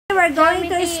We're going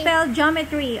to spell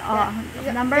geometry. Oh,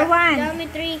 number 1.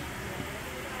 Geometry.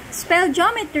 Spell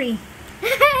geometry.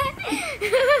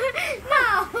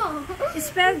 No.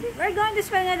 We're going to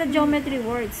spell the geometry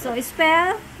words. So,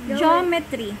 spell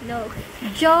geometry. No.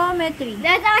 Geometry.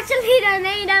 That's actually the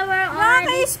name that we're on.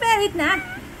 Okay, spell it na.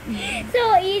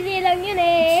 So easy lang yun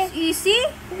eh. Easy?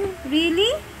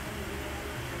 Really?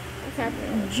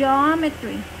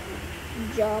 Geometry.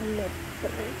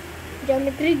 Geometry.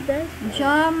 Geometry ba?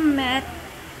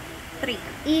 Geometry.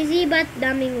 Easy but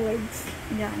daming words.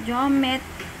 Yeah,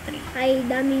 geometry. Ay,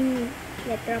 daming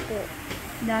letter po.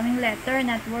 Daming letter,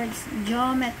 not words.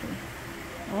 Geometry.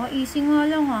 Oh, easy nga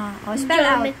lang ah. Oh, spell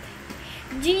out.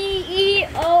 Geometry.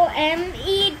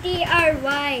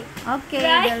 Okay,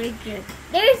 right? very good.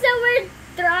 There's a word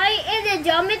try in the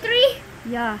geometry.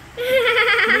 Yeah.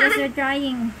 Because you're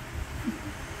trying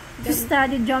to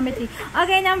study geometry.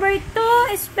 Okay, number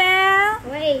 2, spell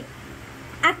Wait.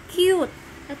 acute.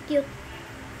 Acute.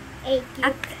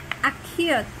 Acute.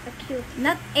 Acute. Acute.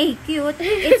 Not acute.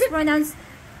 It's pronounced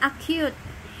acute.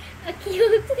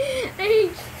 Acute.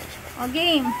 Oh,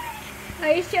 game. Are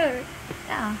you sure?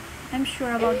 Yeah, I'm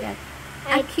sure about that.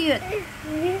 Acute.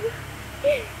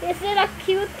 Is it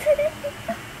acute?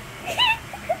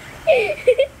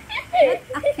 Not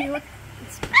acute.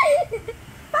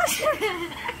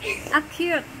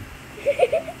 Acute.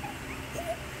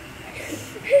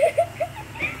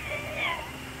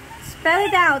 Spell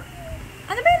it out.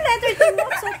 Ano ba yung letter T mo?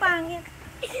 So pangit.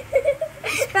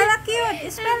 Spell acute.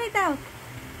 Spell it out.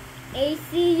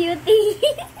 A-C-U-T.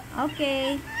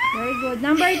 Okay. Very good.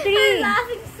 Number 3. I'm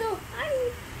laughing so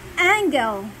hard.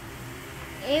 Angle.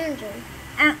 Angel.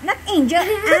 Not angel.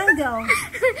 Angle.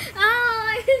 Oh,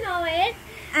 I know it.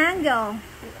 Angle.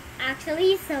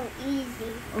 Actually, so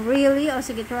easy. Really? O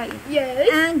sige, try it. Yes.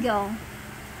 Angle.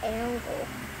 Angle.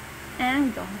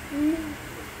 Angle.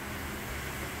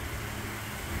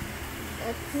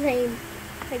 That's the same.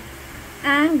 Like,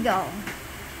 Angle.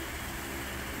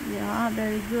 Yeah,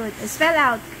 very good. Spell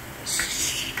out.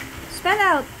 Spell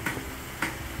out.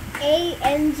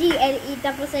 A-N-G-L-E.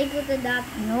 Tapos I put a dot.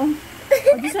 No.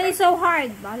 Oh, this one is so hard.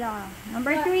 Bala.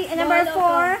 Number 3 and number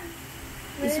 4.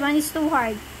 This one is too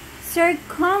hard.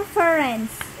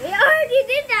 Circumference. We already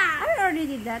did that. I already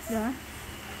did that, though.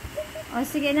 O,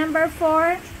 sige, number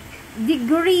 4.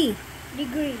 Degree.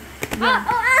 Degree. Yeah.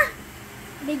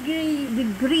 Degree.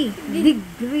 Degree.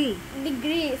 Degree.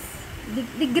 Degrees.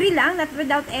 Degree lang, not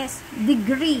without S.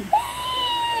 Degree.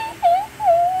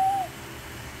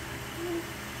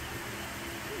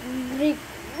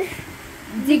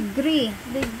 Degree.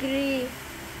 Degree.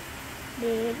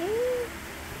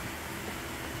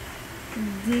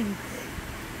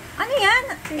 Ano yan?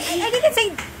 I didn't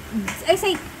say, I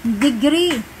say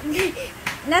degree.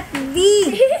 Not D.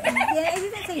 I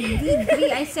didn't say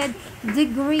degree. I said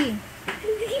degree.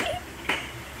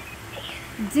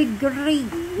 Degree.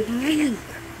 Degree.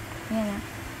 Yeah.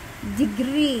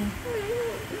 Degree.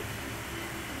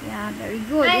 Yeah, very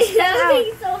good. I'm Spell out.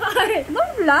 laughing so hard.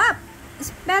 Don't laugh.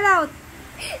 Spell out.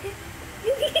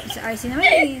 Si RC naman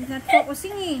eh. Not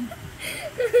focusing eh.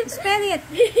 Spell it.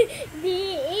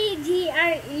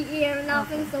 D-E-G-R-E-E. I'm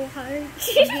laughing so hard.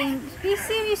 Again, be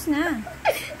serious na.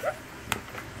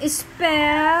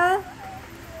 Spell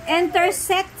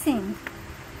intersecting.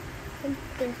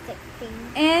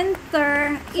 Intersecting.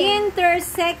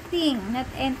 Not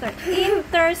enter.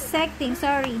 Intersecting.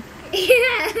 Sorry.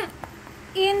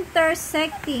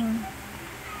 Intersecting.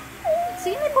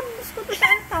 Sige na, bumubos ko to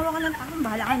saan. Tawa ka ng takang.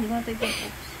 Bahala ka, hindi ko na ito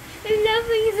ipopos. I'm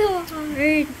laughing so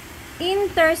hard.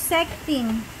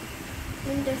 Intersecting.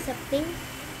 Intercepting.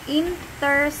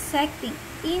 Intersecting.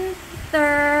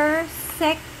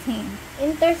 Intersecting.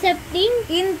 Intercepting?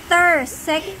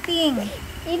 Intersecting.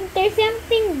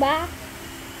 Intercepting ba?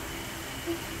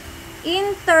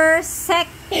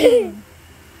 Intersecting.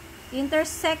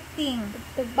 Intersecting.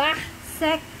 Ito ba?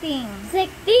 Secting.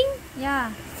 Secting?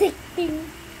 Yeah.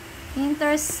 Secting.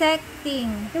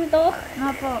 Intersecting. Yung to?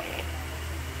 Nga po.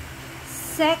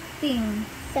 Secting.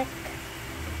 Sec.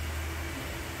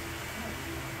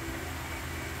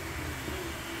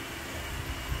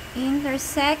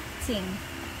 Intersecting.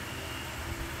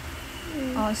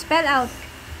 Oh, spell out.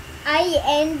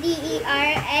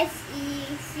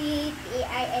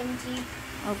 I-N-D-E-R-S-E-C-T-I-N-G.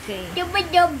 Okay.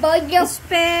 Dubo-dubo-dubo.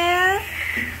 Spell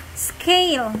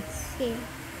scale. Scale.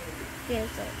 Scale.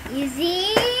 So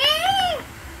easy.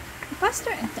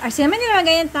 Faster. Arsi naman nila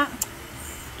ganyan ta.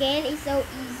 Scale is so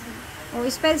easy. Oh,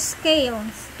 spell scale.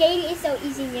 Scale is so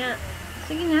easy nga.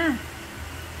 Sige na.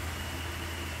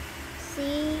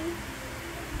 C-A-L-E.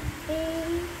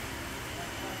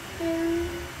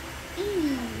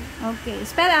 Okay.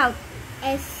 Spell out.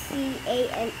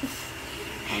 S-C-A-L-E.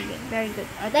 Okay, very good.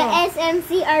 The Ito.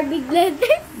 S-M-C are big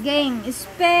letters. Game.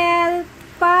 Spell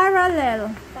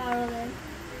parallel. Parallel.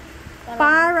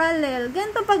 Parallel.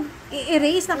 Ganito pag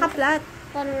i-erase, naka-flat.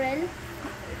 Parallel.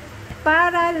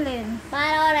 Parallel.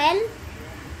 Parallel.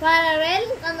 Parallel.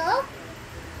 Ano?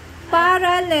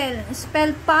 Parallel.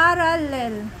 Spell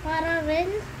parallel. Parallel.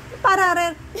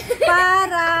 Parallel.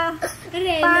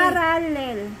 Rel.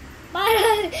 Parallel.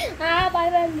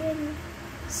 Parallel.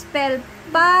 Spell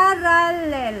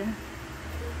parallel.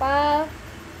 Parallel.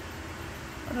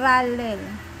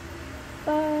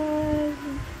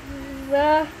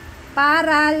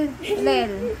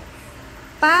 Parallel.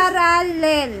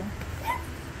 Parallel.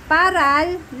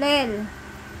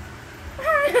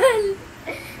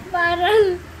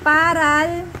 Parallel.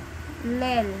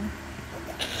 Parallel.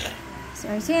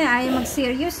 Sorry, sino? Ayaw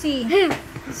mag-serious eh.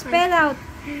 Spell out.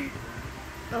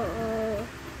 Oo.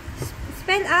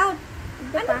 Spell out.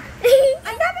 Ano?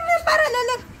 Ang dami mo ng parallel.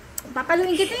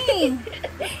 Papaluin kita eh.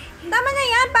 Tama na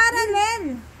yan,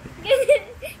 parallel.